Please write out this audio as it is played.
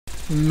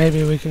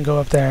maybe we can go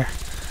up there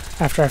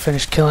after I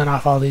finish killing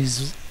off all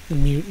these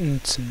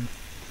mutants and...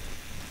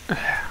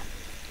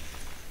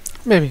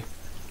 maybe.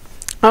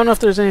 I don't know if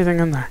there's anything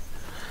in there.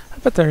 I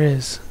bet there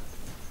is.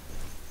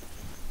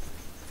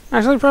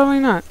 Actually, probably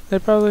not. They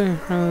probably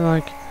really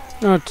like...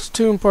 No, it's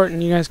too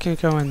important. You guys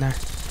can't go in there.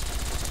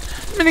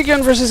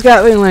 Minigun versus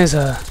Gatling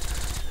laser.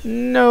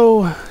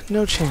 No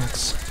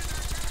chance.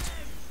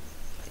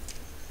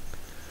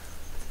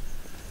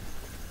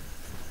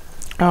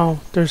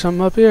 Oh, there's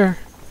something up here.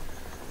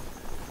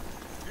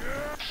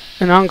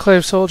 An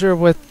Enclave soldier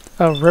with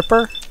a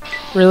Ripper?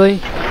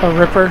 Really? A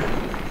Ripper?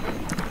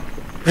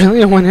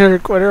 Really, a one-hitter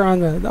quitter on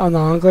the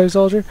Enclave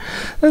soldier?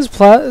 This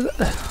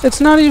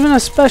it's not even a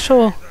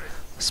special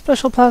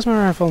plasma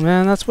rifle,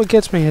 man. That's what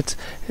gets me.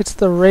 It's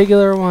the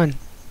regular one.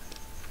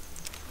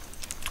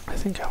 I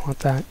think I want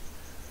that.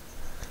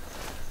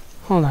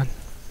 Hold on.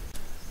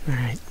 All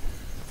right.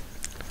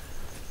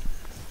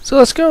 So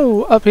let's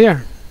go up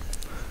here.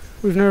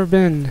 We've never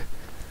been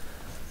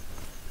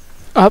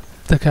up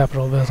the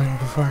Capitol building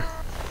before.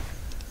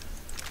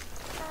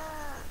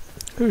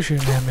 Who's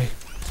shooting at me?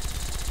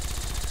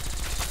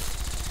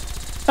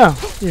 Oh,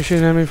 you're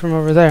shooting at me from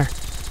over there.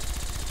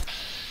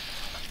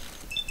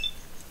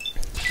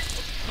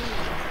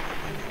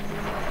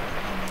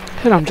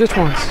 Hit him just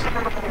once.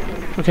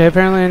 Okay,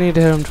 apparently I need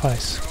to hit him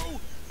twice.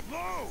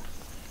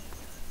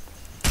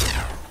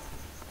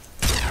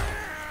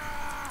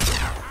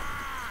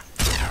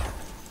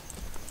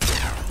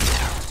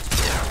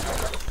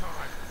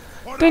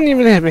 Didn't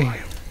even hit me.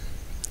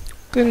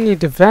 Didn't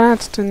need to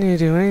VATS, didn't need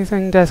to do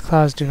anything. Death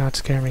Claws do not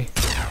scare me.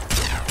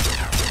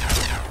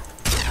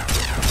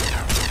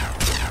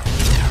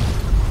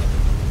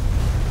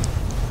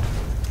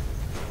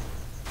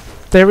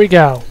 There we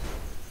go.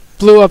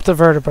 Blew up the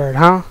vertibird,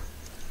 huh?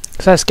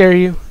 Does that scare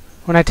you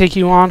when I take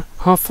you on?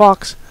 Huh,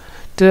 Fox?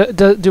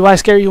 Do I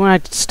scare you when I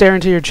stare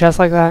into your chest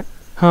like that?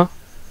 Huh?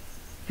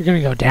 You're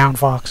gonna go down,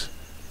 Fox.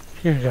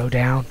 You're gonna go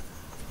down.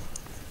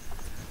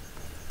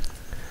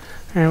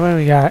 Alright, what do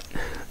we got?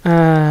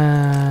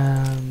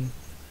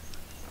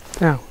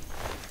 No.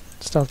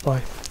 Stealth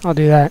boy. I'll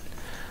do that.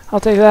 I'll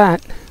take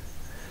that.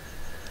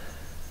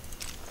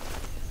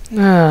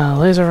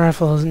 Laser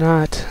rifle is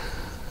not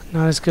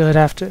as good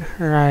after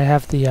I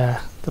have the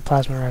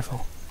plasma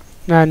rifle.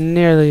 Not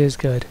nearly as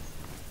good.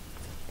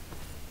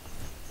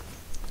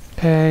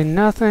 Okay,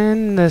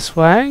 nothing this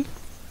way.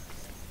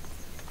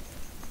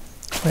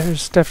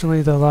 There's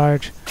definitely the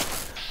large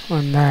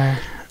one there.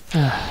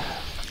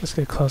 Let's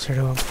get closer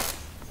to him.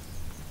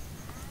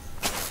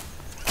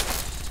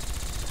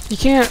 You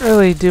can't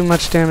really do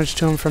much damage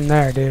to him from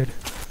there, dude.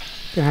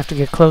 You're gonna have to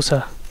get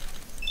closer.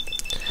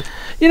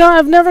 You know,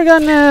 I've never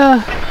gotten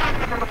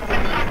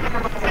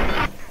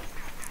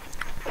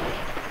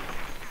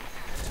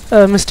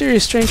a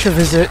mysterious stranger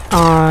visit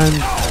on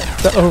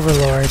the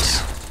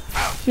Overlords.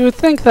 You would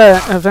think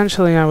that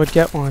eventually I would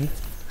get one.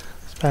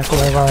 Let's back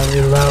away while I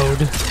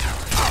reload.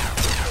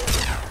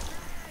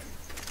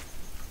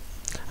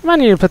 I might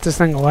need to put this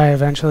thing away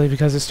eventually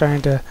because it's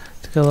starting to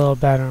get a little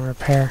bad on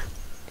repair.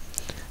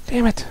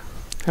 Damn it.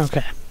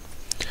 Okay.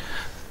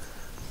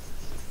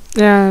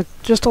 Yeah,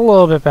 just a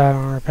little bit bad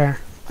on repair.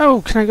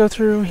 Oh, can I go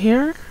through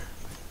here?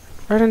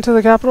 Right into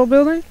the Capitol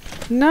building?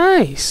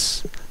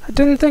 Nice! I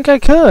didn't think I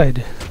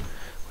could.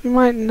 We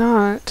might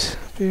not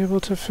be able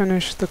to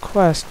finish the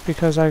quest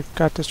because I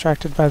got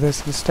distracted by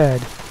this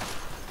instead.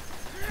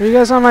 Are you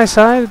guys on my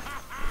side?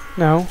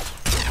 No.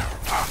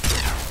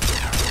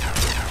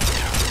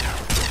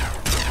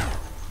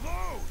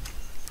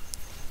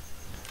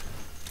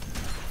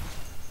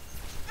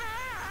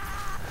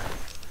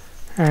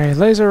 Alright,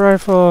 laser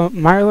rifle,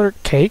 Mirelurk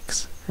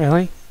cakes?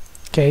 Really?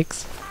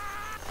 Cakes?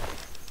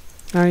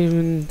 Not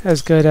even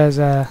as good as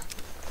a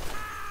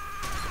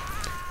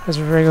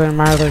regular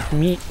Mirelurk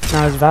meat.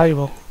 Not as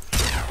valuable.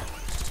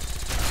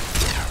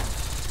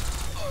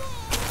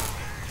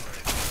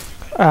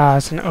 Ah,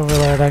 it's an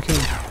Overlord.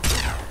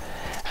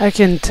 I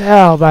can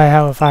tell by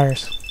how it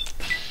fires.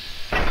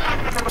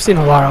 I've seen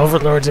a lot of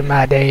Overlords in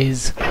my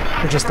days.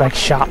 Or just like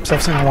shops.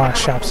 I've seen a lot of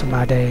shops in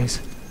my days.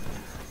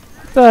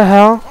 What the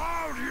hell?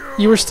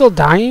 You were still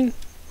dying?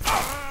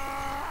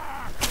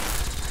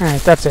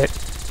 Alright, that's it.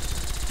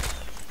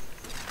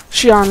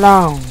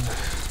 Xianlong.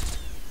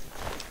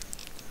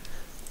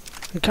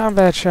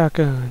 Combat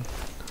shotgun.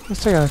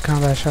 Let's take out a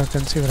combat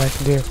shotgun and see what I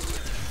can do.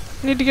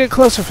 I need to get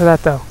closer for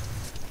that though.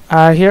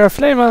 I hear a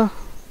flamer.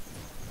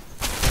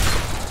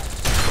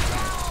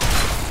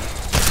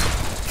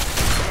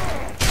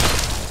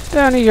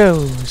 Down he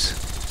goes.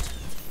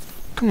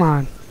 Come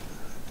on.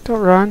 Don't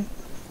run.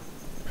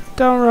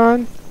 Don't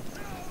run.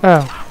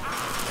 Oh.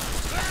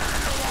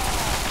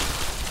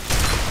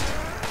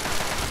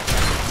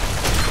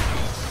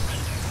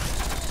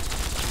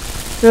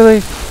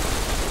 Really?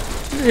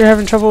 You're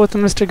having trouble with the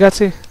Mr.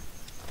 Gutsy?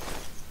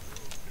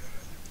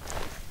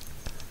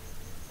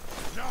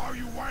 No,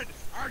 you went.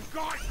 I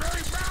got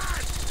very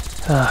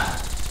bad.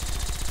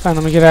 Fine,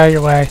 let me get out of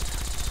your way.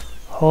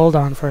 Hold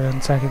on for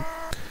a second.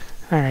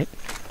 Alright.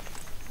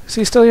 Is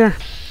he still here?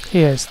 He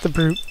is, the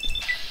brute.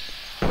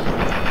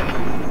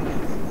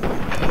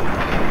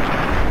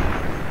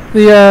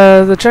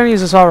 The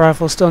Chinese assault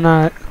rifle is still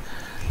not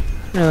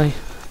really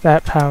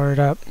that powered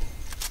up.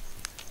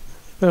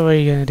 But what are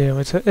you gonna do?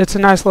 It's a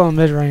nice little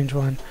mid-range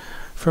one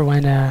for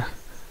when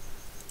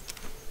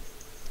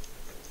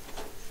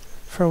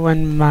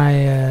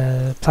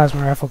my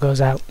plasma rifle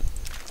goes out.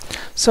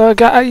 So you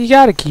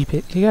gotta keep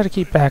it. You gotta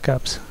keep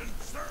backups.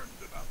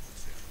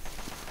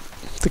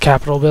 The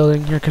Capitol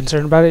building, you're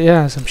concerned about it?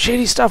 Yeah, some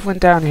shady stuff went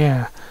down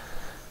here.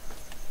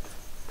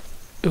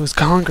 It was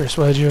Congress,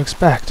 what did you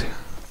expect?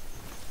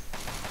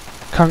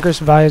 Congress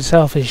by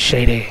itself is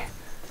shady.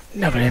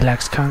 Nobody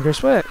likes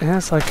Congress. What? Yeah,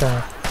 it's like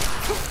a...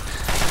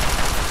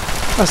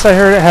 Last I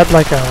heard it had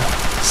like a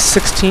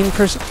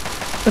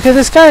 16%... Okay,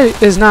 this guy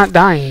is not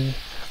dying.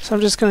 So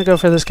I'm just gonna go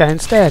for this guy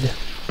instead.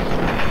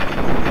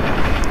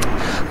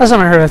 Last time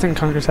I heard, I think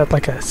Congress had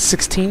like a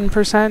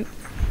 16%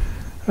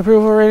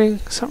 approval rating.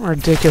 Something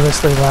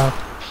ridiculously low.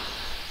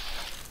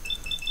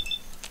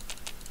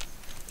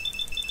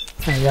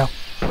 There you go.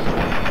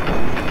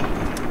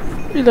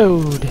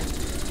 Reload.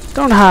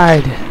 Don't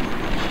hide.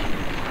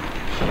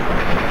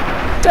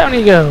 Down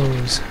he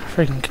goes.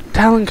 Freaking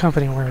Talon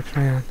Company work,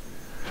 man.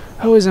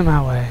 Always in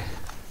my way.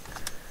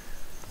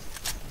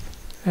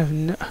 I have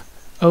no...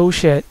 Oh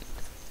shit.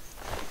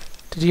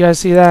 Did you guys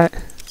see that?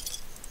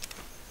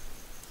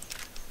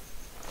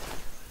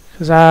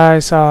 Because I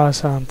saw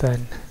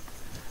something.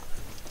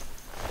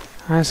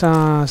 I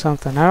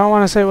don't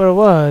want to say what it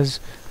was,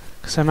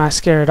 because I might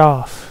scare it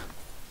off.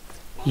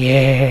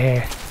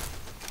 Yeah.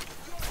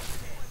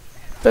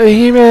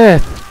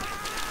 Behemoth!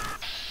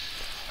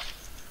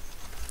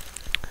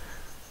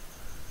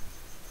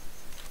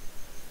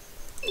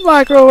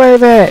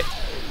 Microwave it!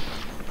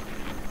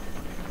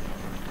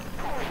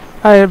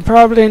 I am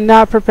probably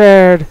not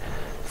prepared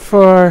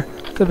for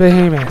the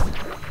Behemoth.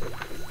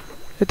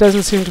 It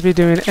doesn't seem to be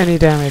doing any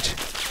damage.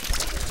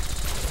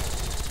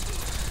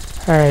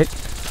 Alright.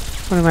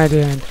 What am I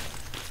doing?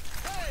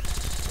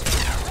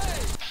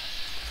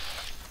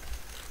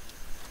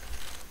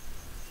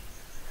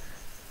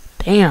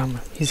 Damn,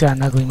 he's got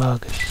an ugly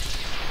mug.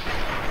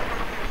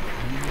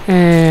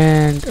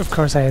 And of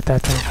course I hit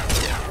that thing.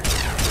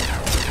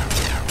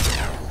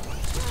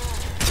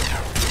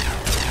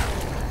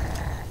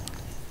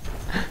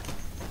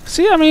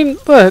 See, I mean,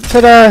 look,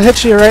 that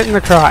hits you right in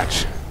the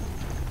crotch.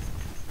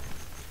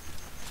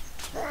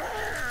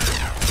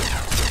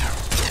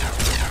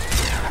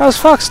 How's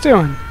Fox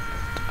doing?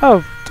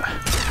 Oh,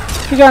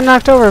 he got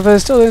knocked over, but it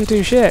still didn't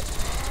do shit.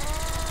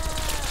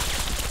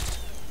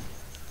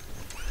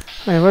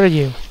 Wait, what are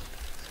you?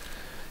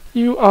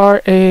 You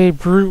are a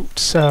brute,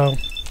 so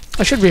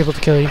I should be able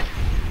to kill you.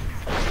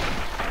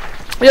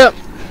 Yep.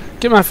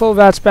 Get my full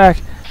VATS back.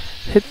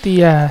 Hit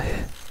the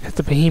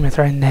Behemoth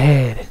right in the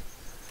head.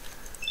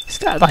 He's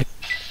got like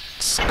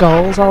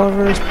skulls all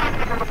over his...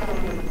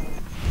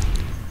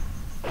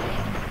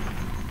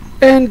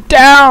 And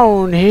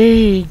down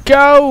he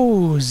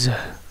goes!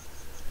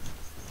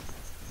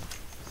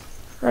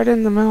 Right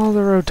in the middle of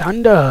the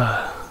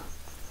rotunda.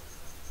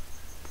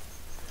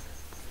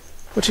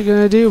 What you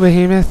gonna do,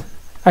 Behemoth?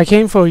 I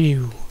came for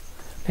you.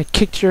 I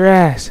kicked your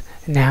ass,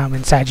 and now I'm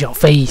inside your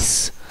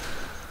face.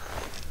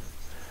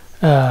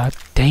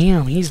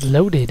 Damn, he's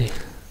loaded. It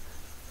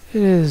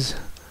is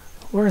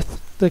worth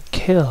the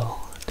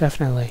kill,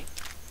 definitely.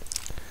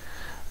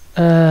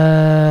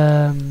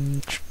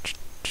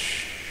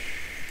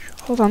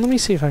 Hold on, let me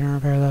see if I can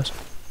repair those.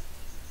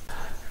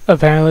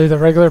 Apparently the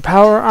regular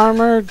power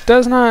armor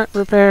does not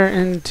repair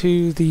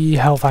into the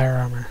Hellfire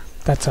armor.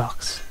 That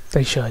sucks.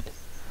 They should.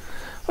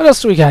 What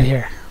else do we got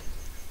here?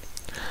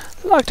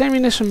 Locked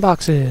ammunition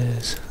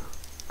boxes.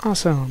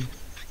 Awesome.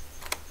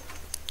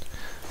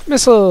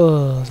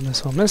 Missiles.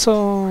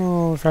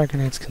 Missile. Frag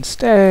grenades can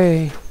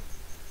stay.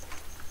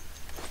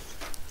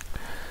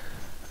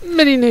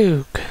 Mini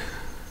nuke.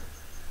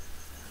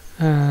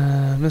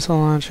 Missile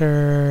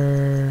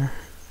launcher.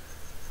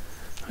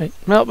 Wait,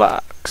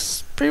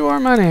 mailbox. Pre-war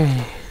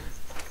money.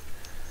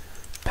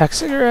 Pack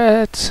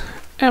cigarettes.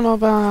 Ammo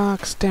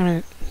box. Damn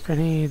it.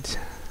 Grenades.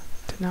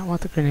 Did not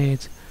want the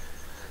grenades.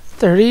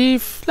 30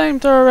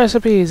 flamethrower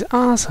recipes.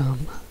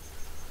 Awesome.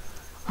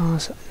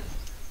 Awesome.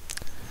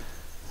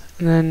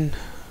 And then...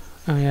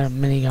 Oh yeah, a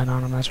minigun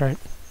on them, that's right.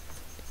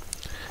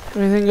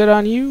 Everything good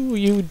on you?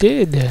 You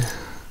did.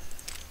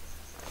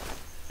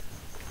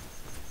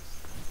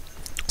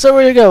 So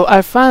where you go?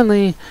 I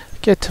finally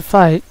get to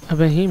fight a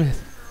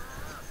Behemoth.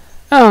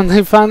 Oh, and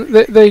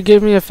they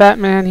gave me a fat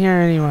man here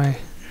anyway.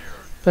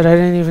 But I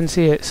didn't even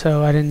see it,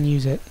 so I didn't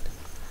use it.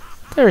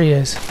 There he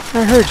is.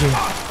 I heard you.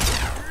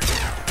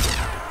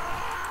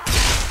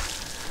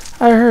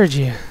 I heard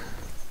you.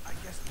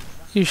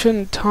 You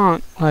shouldn't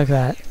taunt like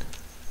that.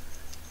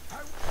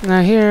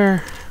 Now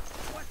here...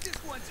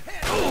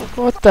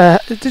 What the...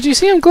 Did you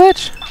see him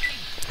glitch?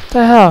 What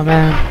the hell,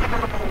 man?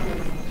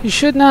 You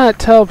should not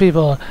tell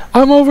people,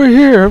 I'm over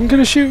here, I'm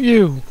gonna shoot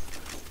you.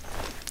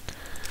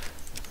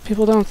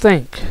 People don't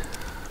think.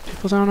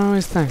 People don't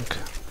always think.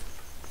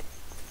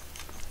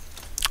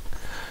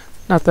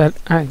 Not that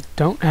I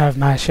don't have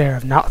my share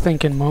of not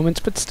thinking moments,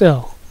 but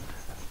still.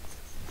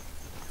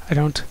 I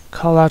don't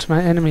call out to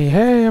my enemy,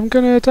 hey, I'm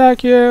gonna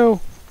attack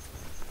you!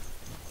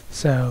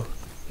 So,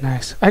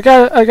 nice. I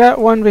got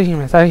one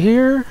behemoth. I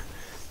hear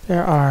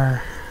there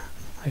are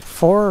like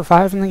 4 or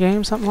 5 in the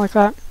game, something like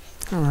that.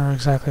 I don't remember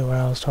exactly what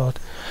I was told.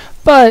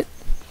 But,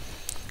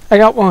 I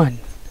got one.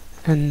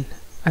 And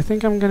I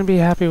think I'm gonna be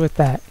happy with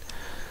that.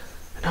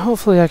 And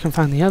hopefully I can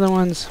find the other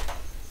ones.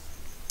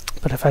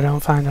 But if I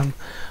don't find them,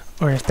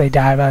 or if they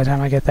die by the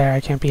time I get there,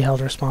 I can't be held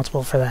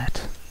responsible for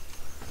that.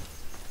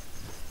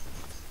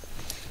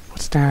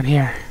 What's down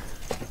here?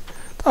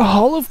 The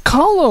Hall of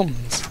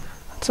Columns!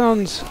 That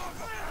sounds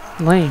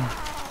lame.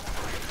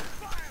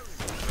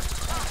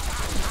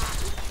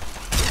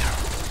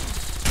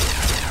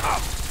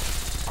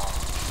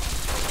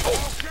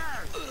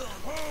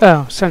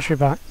 Oh, sentry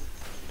bot.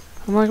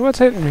 I'm like, what's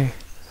hitting me?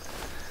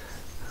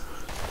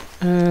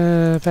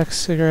 Pack of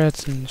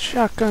cigarettes and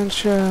shotgun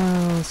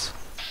shells.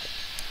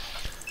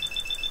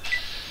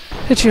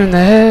 Hit you in the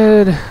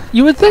head.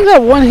 You would think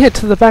that one hit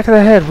to the back of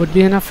the head would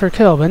be enough for a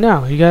kill, but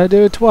no, you gotta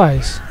do it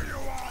twice.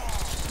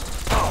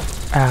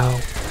 Ow.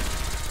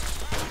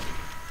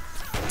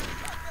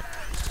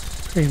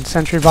 Freaking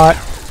sentry bot.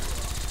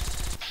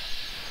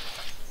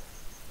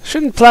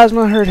 Shouldn't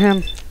plasma hurt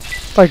him?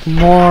 Like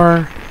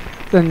more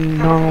than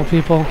normal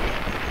people?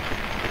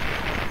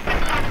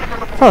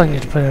 Probably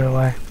need to put it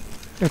away.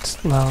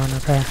 It's low on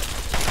repair.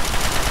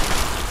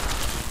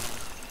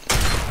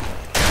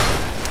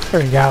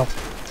 There we go.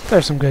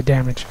 There's some good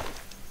damage.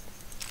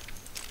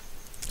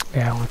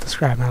 Yeah, I want the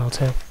scrap metal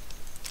too.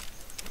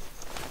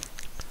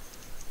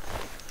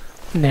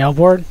 Nail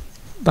board?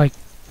 Like,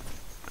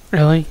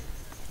 really?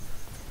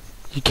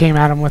 You came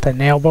at him with a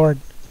nail board?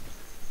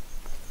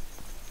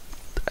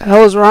 The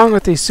hell is wrong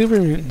with these super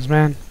mutants,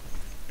 man?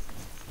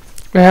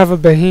 They have a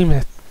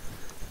behemoth.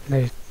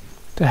 They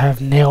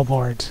have nail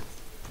boards.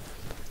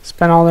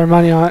 Spent all their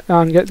money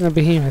on getting the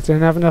behemoth. They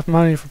didn't have enough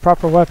money for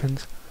proper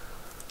weapons.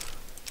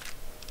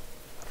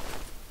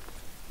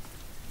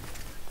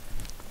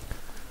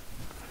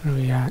 What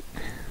do we got?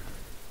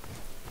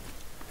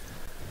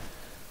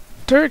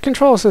 Turret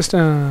control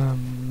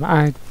system.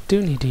 I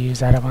do need to use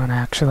that one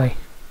actually.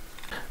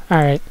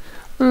 Alright.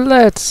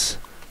 Let's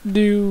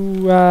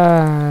do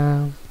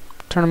turn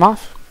them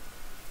off.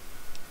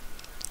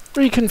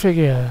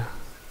 Reconfigure.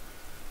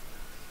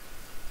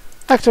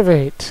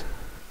 Activate.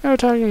 No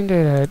targeting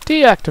data.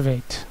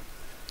 Deactivate.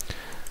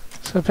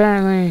 So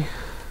apparently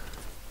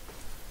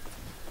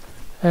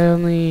I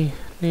only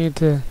need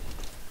to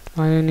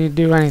I didn't need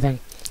to do anything.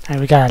 Alright,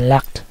 we got a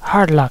locked,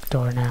 hard locked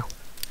door now.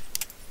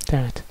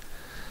 Damn it.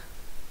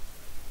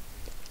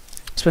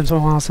 It's been so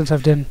long since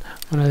I've done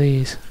one of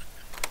these.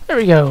 There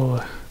we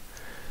go.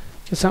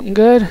 Get something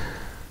good.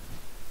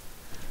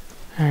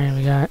 Alright,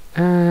 we got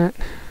that.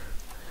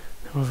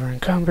 Over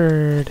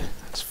encumbered.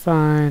 That's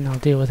fine. I'll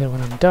deal with it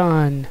when I'm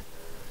done.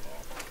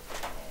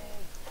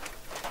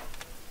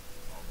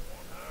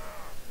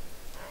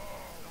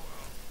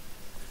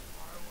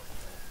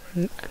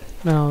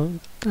 No.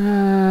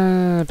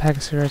 Pack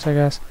of cigarettes, I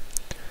guess.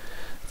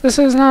 This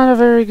is not a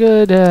very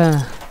good,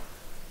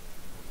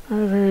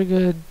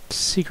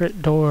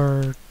 secret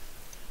door,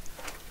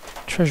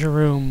 treasure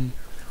room,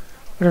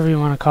 whatever you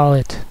want to call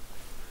it.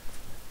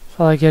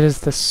 All I get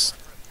is this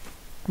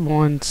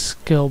one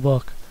skill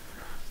book.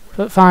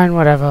 But fine,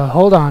 whatever.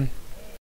 Hold on.